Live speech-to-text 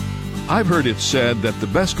I've heard it said that the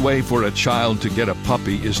best way for a child to get a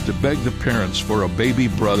puppy is to beg the parents for a baby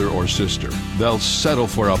brother or sister. They'll settle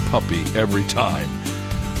for a puppy every time.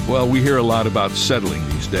 Well, we hear a lot about settling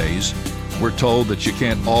these days. We're told that you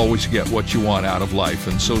can't always get what you want out of life,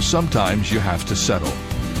 and so sometimes you have to settle.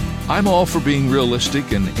 I'm all for being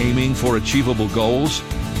realistic and aiming for achievable goals,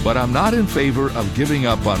 but I'm not in favor of giving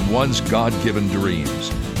up on one's God-given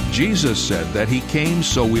dreams. Jesus said that He came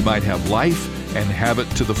so we might have life and have it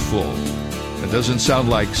to the full. That doesn't sound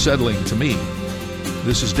like settling to me.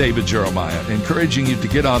 This is David Jeremiah, encouraging you to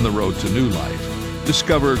get on the road to new life.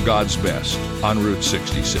 Discover God's best on Route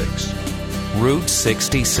 66. Route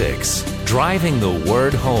 66, driving the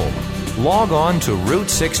word home. Log on to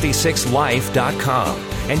Route66Life.com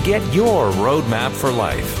and get your roadmap for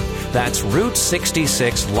life. That's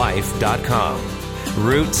Route66Life.com.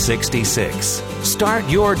 Route 66. Start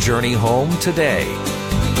your journey home today.